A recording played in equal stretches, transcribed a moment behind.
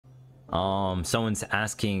Someone's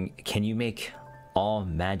asking, can you make all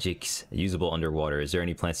magics usable underwater? Is there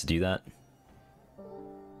any plans to do that?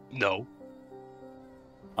 No.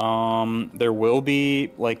 There will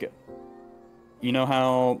be, like, you know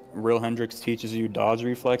how Real Hendrix teaches you dodge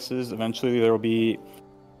reflexes? Eventually there will be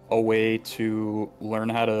a way to learn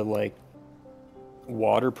how to, like,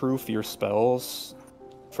 waterproof your spells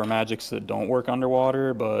for magics that don't work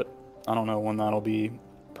underwater, but I don't know when that'll be.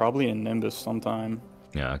 Probably in Nimbus sometime.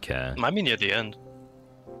 Yeah, okay. Might be near the end.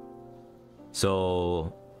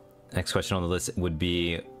 So, next question on the list would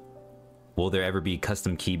be, will there ever be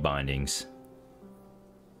custom key bindings?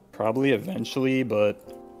 Probably eventually, but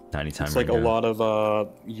Anytime it's right like a now. lot of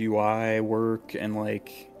UI work, and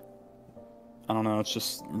like, I don't know, it's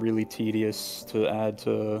just really tedious to add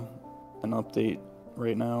to an update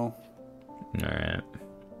right now. Alright.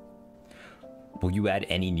 Will you add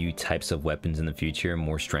any new types of weapons in the future?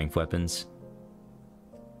 More strength weapons?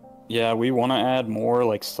 Yeah, we want to add more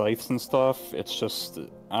like scythes and stuff. It's just,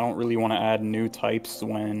 I don't really want to add new types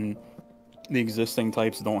when the existing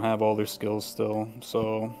types don't have all their skills still,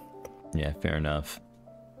 so... Yeah, fair enough.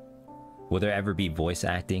 Will there ever be voice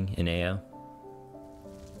acting in AO?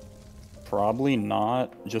 Probably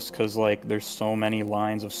not, just because, like, there's so many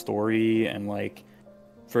lines of story, and, like,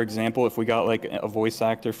 for example, if we got, like, a voice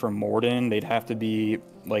actor for Morden, they'd have to be,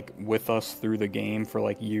 like, with us through the game for,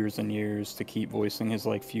 like, years and years to keep voicing his,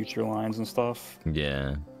 like, future lines and stuff.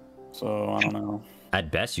 Yeah. So, I don't know.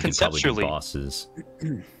 At best, you could probably do Conceptually- bosses.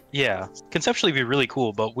 Yeah, conceptually it'd be really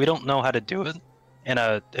cool, but we don't know how to do it in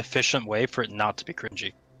a efficient way for it not to be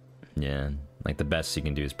cringy. Yeah, like the best you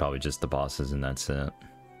can do is probably just the bosses and that's it.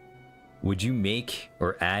 Would you make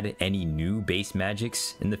or add any new base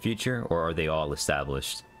magics in the future, or are they all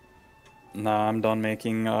established? Nah, I'm done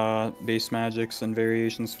making base magics and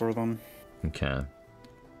variations for them. Okay.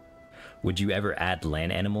 Would you ever add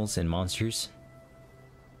land animals and monsters?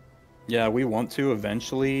 Yeah, we want to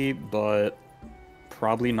eventually, but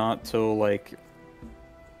probably not till, like,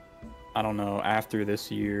 I don't know, after this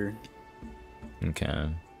year. Okay.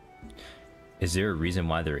 Is there a reason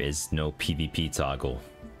why there is no PvP toggle?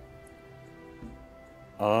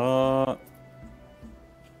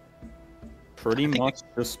 Pretty much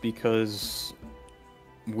just because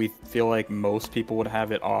we feel like most people would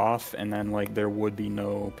have it off, and then, like, there would be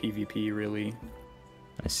no PvP, really.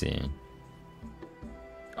 I see.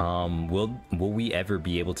 Will we ever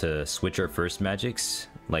be able to switch our first magics?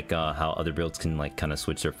 Like, how other builds can, like, kind of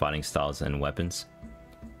switch their fighting styles and weapons?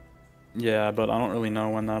 Yeah, but I don't really know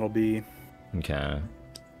when that'll be. Okay.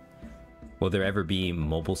 Will there ever be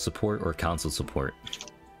mobile support or console support?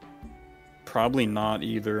 Probably not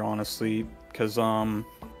either, honestly, because,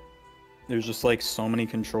 there's just, like, so many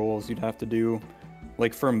controls you'd have to do.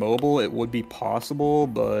 Like, for mobile, it would be possible,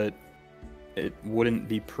 but it wouldn't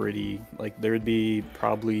be pretty. Like, there'd be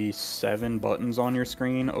probably 7 buttons on your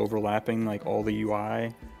screen overlapping, like, all the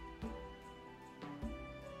UI.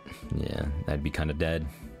 Yeah, that'd be kind of dead.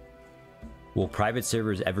 Will private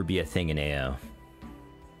servers ever be a thing in AO?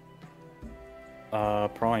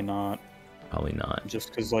 Probably not. Probably not. Just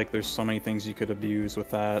because, like, there's so many things you could abuse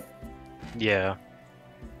with that. Yeah.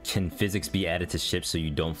 Can physics be added to ships so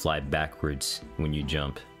you don't fly backwards when you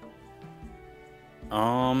jump?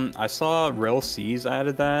 I saw Rel C's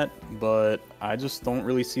added that, but I just don't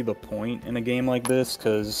really see the point in a game like this,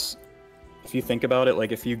 because if you think about it,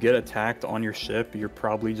 like, if you get attacked on your ship, you're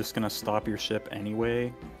probably just gonna stop your ship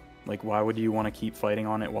anyway. Like, why would you want to keep fighting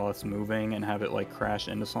on it while it's moving and have it, like, crash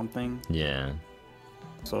into something? Yeah.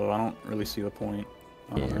 So I don't really see the point.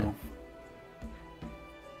 I don't know.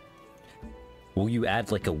 Will you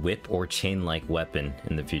add, like, a whip or chain-like weapon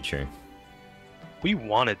in the future? We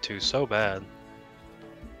wanted to so bad.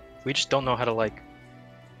 We just don't know how to, like,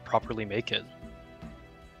 properly make it.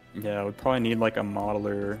 Yeah, we'd probably need, like, a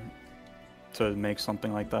modeler to make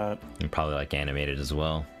something like that. And probably, like, animated as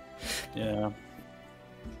well. Yeah.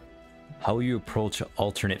 How will you approach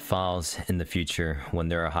alternate files in the future when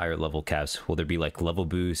there are higher level caps? Will there be, like, level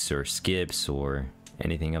boosts or skips or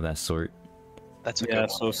anything of that sort? That's a Yeah, good one.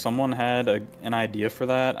 so someone had an idea for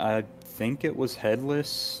that. I think it was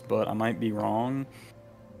Headless, but I might be wrong.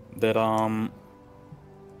 That,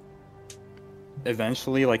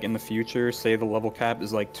 eventually, like, in the future, say the level cap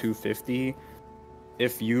is, like, 250.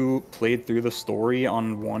 If you played through the story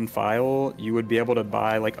on one file, you would be able to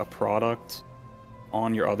buy, like, a product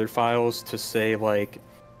on your other files to, say, like,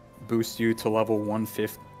 boost you to level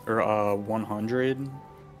 150 or 100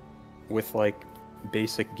 with, like,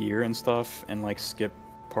 basic gear and stuff, and, like, skip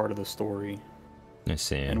part of the story. I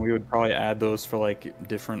see. And we would probably add those for, like,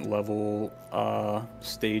 different level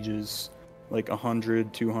stages, like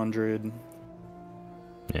 100, 200.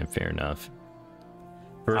 Yeah, fair enough.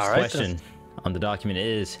 First All right, question on the document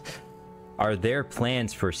is, are there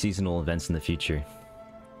plans for seasonal events in the future?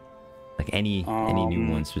 Like any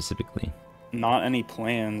new ones specifically? Not any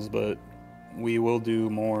plans, but we will do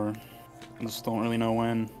more. I just don't really know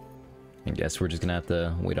when. I guess we're just gonna have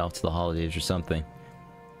to wait off to the holidays or something.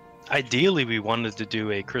 Ideally, we wanted to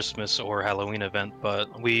do a Christmas or Halloween event,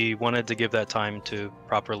 but we wanted to give that time to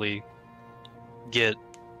properly get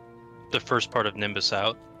the first part of Nimbus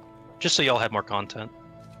out, just so y'all had more content.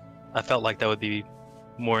 I felt like that would be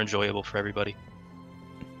more enjoyable for everybody.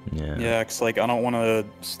 Yeah. Yeah, cause like I don't want to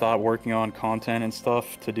stop working on content and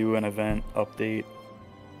stuff to do an event update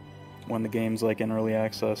when the game's like in early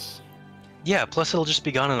access. Yeah, plus it'll just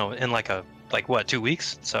be gone in like what, 2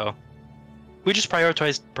 weeks? So we just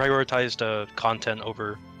prioritized content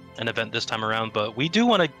over an event this time around, but we do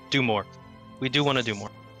want to do more. We do want to do more.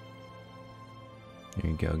 There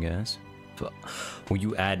you go, guys.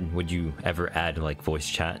 Would you ever add like voice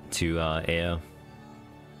chat to AO?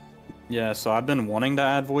 Yeah, so I've been wanting to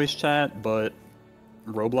add voice chat, but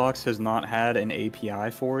Roblox has not had an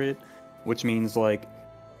API for it, which means like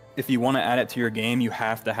if you want to add it to your game, you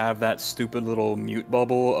have to have that stupid little mute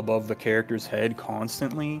bubble above the character's head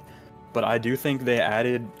constantly. But I do think they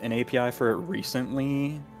added an API for it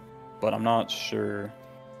recently, but I'm not sure.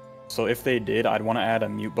 So if they did, I'd want to add a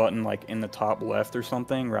mute button like in the top left or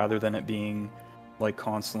something, rather than it being like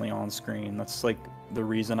constantly on screen. That's like the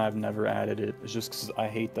reason I've never added it. It's just because I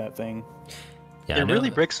hate that thing. Yeah, It really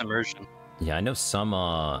breaks immersion. Yeah, I know some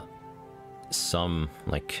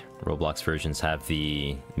like Roblox versions have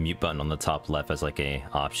the mute button on the top left as like a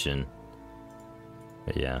option.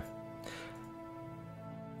 But yeah.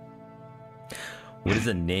 What is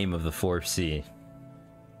the name of the 4th sea?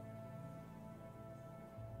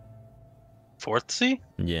 Fourth sea?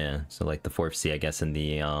 Yeah, so like the 4th sea, I guess, in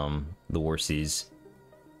the War Seas.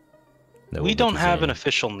 We don't have an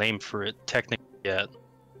official name for it technically yet,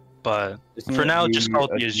 but Isn't for it now, the just call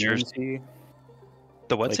it the Aegean Azure. Sea?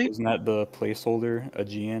 The what Like, sea? isn't that the placeholder,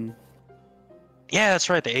 Aegean? Yeah, that's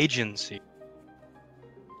right, the Aegean Sea.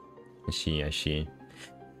 I see.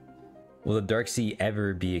 Will the Dark Sea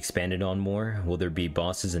ever be expanded on more? Will there be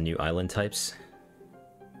bosses and new island types?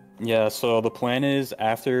 Yeah, so the plan is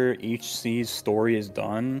after each sea's story is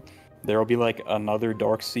done, there will be like another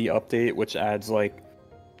Dark Sea update, which adds like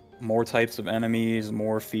more types of enemies,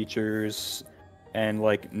 more features, and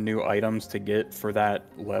like new items to get for that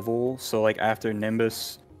level. So like after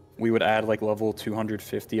Nimbus, we would add like level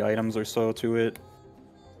 250 items or so to it.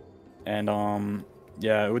 And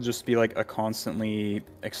yeah, it would just be like a constantly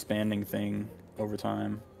expanding thing over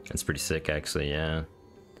time. That's pretty sick, actually, yeah.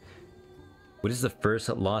 What is the first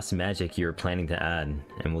lost magic you're planning to add?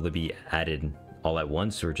 And will they be added all at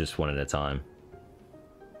once or just one at a time?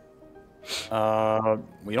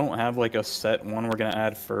 We don't have like a set one we're gonna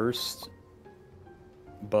add first.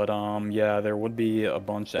 But yeah, there would be a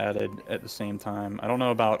bunch added at the same time. I don't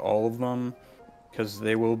know about all of them, because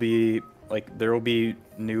they will be like there will be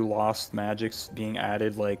new lost magics being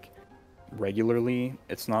added like regularly.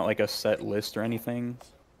 It's not like a set list or anything.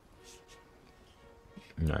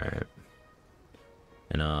 Alright.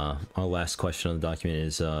 And our last question on the document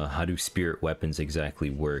is how do spirit weapons exactly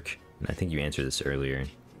work? And I think you answered this earlier,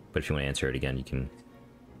 but if you want to answer it again, you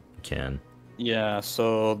can. Yeah,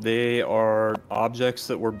 so they are objects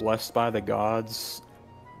that were blessed by the gods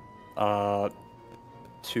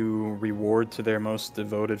to reward to their most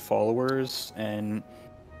devoted followers, and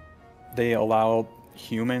they allow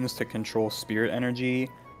humans to control spirit energy,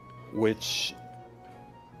 which...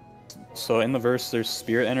 So in the verse, there's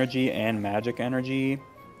spirit energy and magic energy,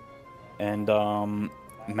 and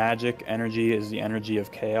magic energy is the energy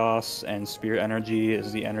of chaos, and spirit energy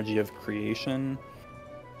is the energy of creation.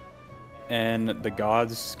 And the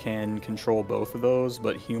gods can control both of those,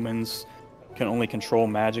 but humans can only control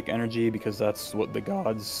magic energy because that's what the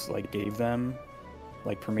gods like gave them.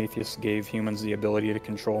 Like Prometheus gave humans the ability to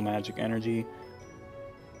control magic energy.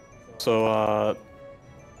 So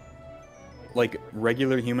like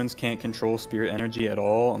regular humans can't control spirit energy at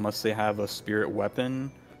all unless they have a spirit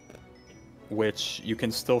weapon, which you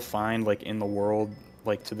can still find like in the world,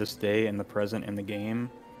 like to this day in the present in the game.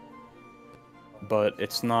 But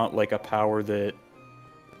it's not like a power that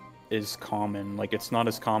is common. Like it's not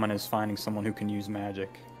as common as finding someone who can use magic,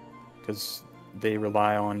 because they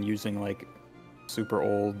rely on using like super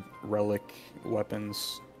old relic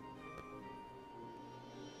weapons.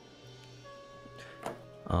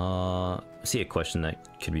 I see a question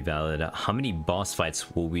that could be valid. How many boss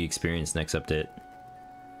fights will we experience next update?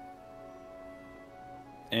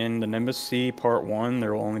 In the Nimbus Sea Part 1,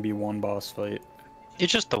 there will only be one boss fight.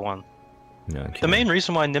 It's just the one. Okay. The main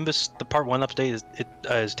reason why Nimbus, the Part 1 update,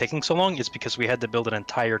 is taking so long is because we had to build an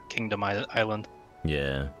entire kingdom island.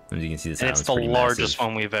 Yeah, as you can see, this And it's island's the pretty largest massive.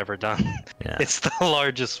 one we've ever done. Yeah. It's the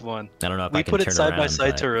largest one. I don't know if We I can put it turn side by around,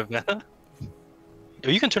 side but... to Ravenna.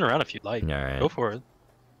 You can turn around if you'd like. Alright. Go for it.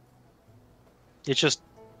 It's just...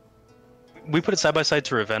 We put it side by side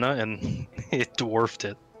to Ravenna, and it dwarfed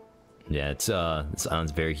it. Yeah, it's this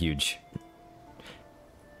island's very huge.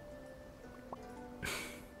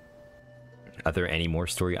 Are there any more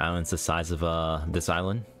story islands the size of this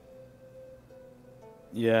island?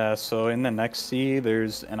 Yeah, so in the next sea,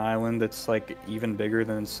 there's an island that's like even bigger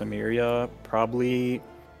than Samaria, probably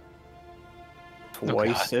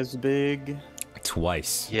twice as big,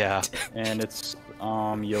 Twice. Yeah. and it's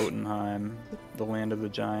Jotunheim, the land of the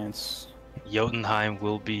giants. Jotunheim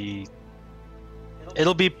will be...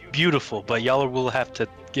 It'll be beautiful, but y'all will have to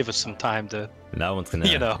give us some time to, That one's gonna,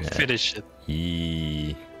 you know, yeah. finish it.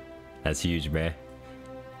 Yee. That's huge, bruh.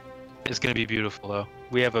 It's gonna be beautiful, though.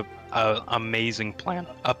 We have a amazing plan.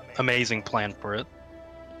 Amazing plan for it.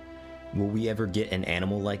 Will we ever get an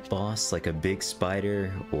animal-like boss, like a big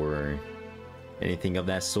spider or anything of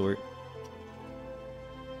that sort?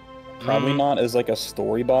 Probably not as like a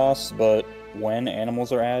story boss, but when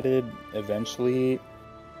animals are added, eventually,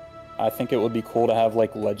 I think it would be cool to have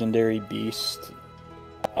like legendary beast,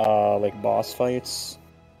 like boss fights.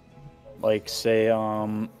 Like say,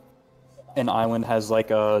 an island has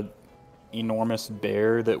like a enormous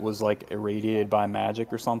bear that was like irradiated by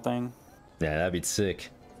magic or something. Yeah, that'd be sick.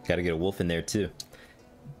 Gotta get a wolf in there too.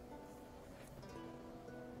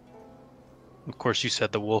 Of course, you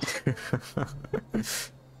said the wolf.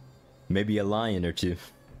 Maybe a lion or two.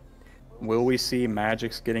 Will we see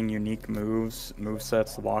magics getting unique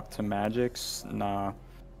movesets locked to magics? Nah.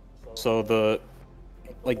 So the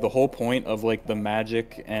whole point of like the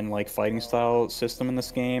magic and like fighting style system in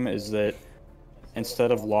this game is that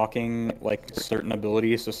instead of locking like certain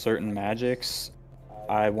abilities to certain magics,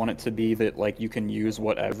 I want it to be that like you can use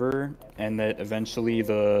whatever, and that eventually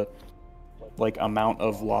the like amount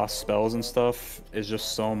of lost spells and stuff is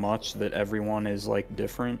just so much that everyone is like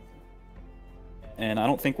different. And I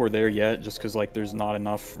don't think we're there yet, just because like there's not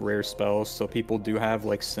enough rare spells, so people do have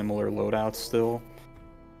like similar loadouts still.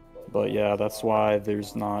 But yeah, that's why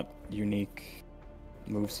there's not unique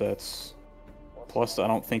movesets. Plus, I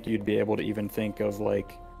don't think you'd be able to even think of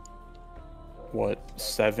like, what,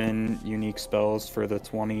 7 unique spells for the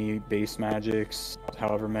 20 base magics,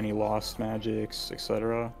 however many lost magics,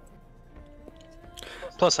 etc.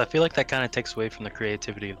 Plus, I feel like that kind of takes away from the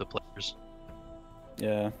creativity of the players.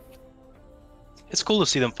 Yeah. It's cool to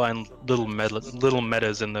see them find little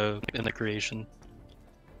metas in the creation.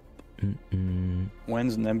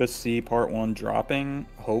 When's Nimbus C Part 1 dropping?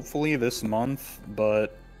 Hopefully this month,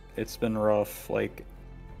 but it's been rough. Like,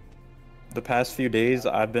 the past few days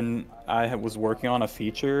I was working on a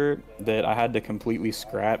feature that I had to completely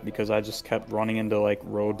scrap because I just kept running into like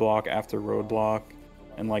roadblock after roadblock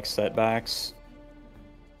and like setbacks.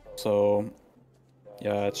 So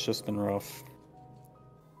yeah, it's just been rough.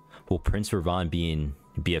 Will Prince Revon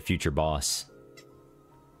be a future boss?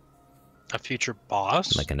 A future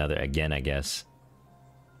boss? Like another again, I guess.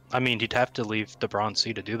 I mean, he'd have to leave the Bronze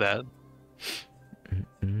Sea to do that.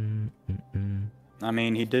 I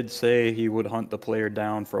mean, he did say he would hunt the player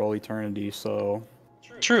down for all eternity, so...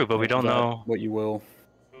 True, but we don't know. What you will.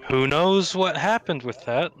 Who knows what happened with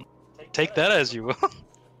that? Take that as you will.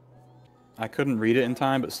 I couldn't read it in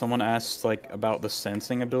time, but someone asked, like, about the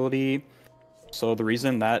sensing ability. So the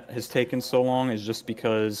reason that has taken so long is just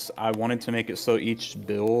because I wanted to make it so each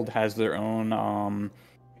build has their own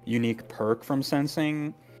unique perk from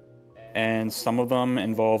sensing. And some of them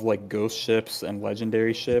involve, like, ghost ships and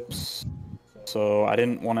legendary ships. So I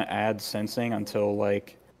didn't want to add sensing until,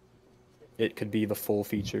 like, it could be the full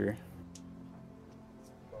feature.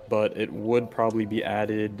 But it would probably be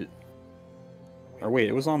added... Or wait,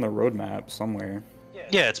 it was on the roadmap somewhere.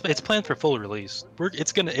 Yeah, it's planned for full release.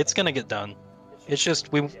 It's gonna get done. It's just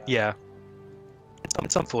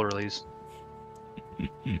it's on full release.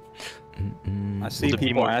 I see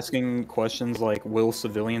people asking questions like, will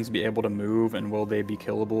civilians be able to move and will they be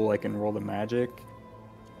killable like in World of Magic?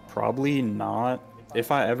 Probably not.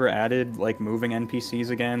 If I ever added like moving NPCs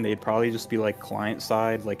again, they'd probably just be like client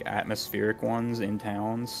side, like atmospheric ones in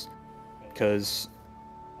towns. Because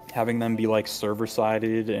having them be like server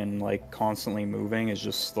sided and like constantly moving is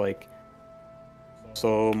just like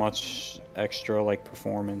so much extra like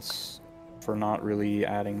performance for not really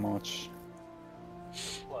adding much.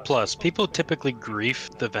 Plus, people typically grief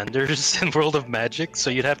the vendors in World of Magic, so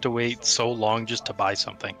you'd have to wait so long just to buy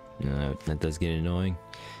something. That does get annoying.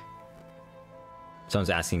 Someone's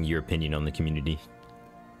asking your opinion on the community.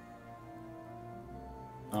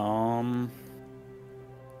 I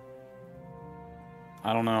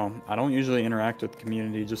don't know. I don't usually interact with the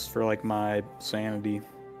community just for like my sanity.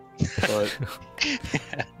 But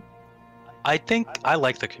I think I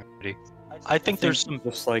like the community. I think there's some.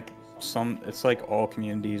 just like it's like all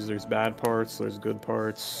communities. There's bad parts, there's good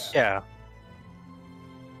parts. Yeah.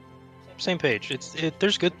 Same page.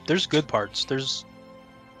 There's good parts.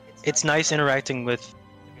 It's nice interacting with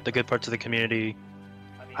the good parts of the community.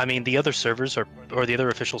 I mean, the other servers or the other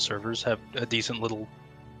official servers have a decent little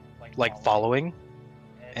like following,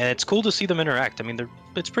 and it's cool to see them interact. I mean, they're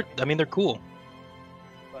cool.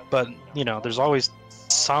 But, you know, there's always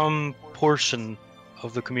some portion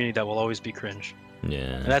of the community that will always be cringe.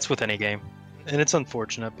 Yeah. And that's with any game. And it's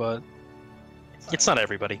unfortunate, but it's not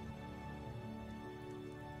everybody.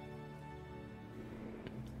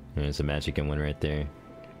 There's a magic in one right there. A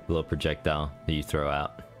little projectile that you throw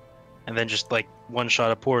out. And then just like one shot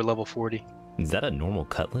a poor level 40. Is that a normal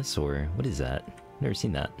cutlass or what is that? Never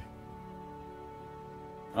seen that.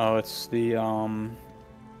 Oh, it's the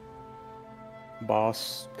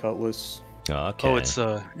boss Cutlass. Oh, okay. Oh, it's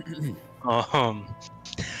I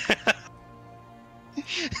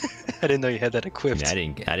didn't know you had that equipped. Yeah,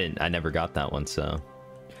 I never got that one, so.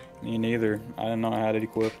 Me neither. I didn't know I had it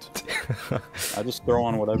equipped. I just throw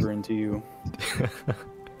on whatever into you.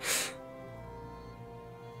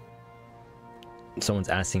 Someone's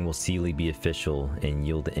asking, will Sealy be official and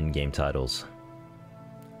yield the in-game titles?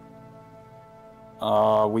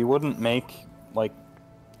 We wouldn't make like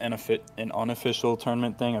an unofficial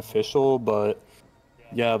tournament thing official, but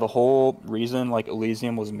yeah, the whole reason like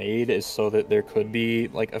Elysium was made is so that there could be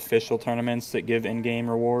like official tournaments that give in-game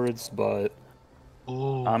rewards, but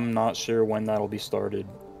Ooh. I'm not sure when that'll be started,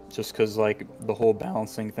 just because like the whole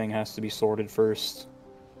balancing thing has to be sorted first.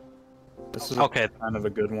 This is kind of a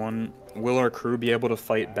good one. Will our crew be able to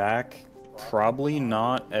fight back? Probably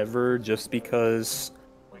not ever, just because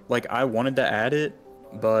like I wanted to add it,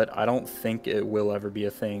 but I don't think it will ever be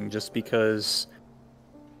a thing, just because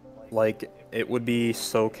like it would be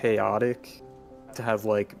so chaotic to have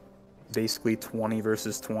like basically 20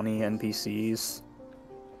 versus 20 NPCs.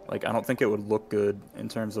 Like I don't think it would look good in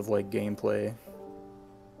terms of like gameplay.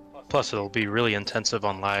 Plus it'll be really intensive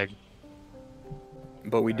on lag.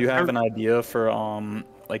 But we do have an idea for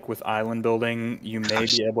like with island building, you may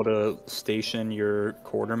be able to station your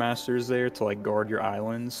quartermasters there to like guard your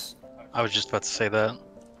islands. I was just about to say that.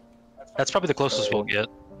 That's probably the closest we'll get.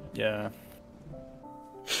 Yeah.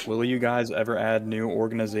 Will you guys ever add new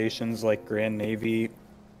organizations like Grand Navy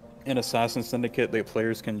and Assassin Syndicate that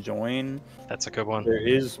players can join? That's a good one. There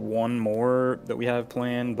is one more that we have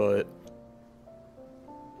planned, but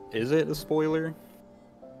is it a spoiler?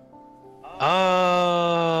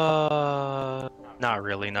 Not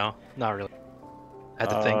really, no. Not really. I had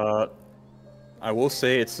to think. I will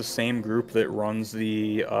say it's the same group that runs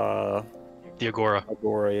the Agora.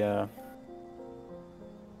 Agora, yeah.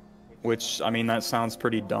 Which, I mean, that sounds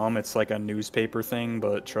pretty dumb. It's like a newspaper thing,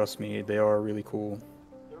 but trust me, they are really cool.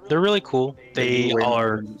 They're really cool. They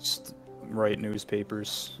are... Just write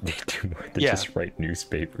newspapers. They do more than just write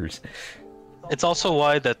newspapers. It's also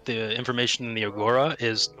why that the information in the Agora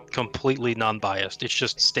is completely non-biased. It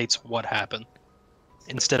just states what happened.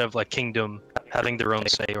 Instead of, like, Kingdom having their own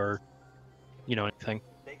say or, you know, anything.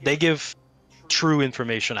 They give true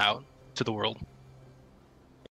information out to the world.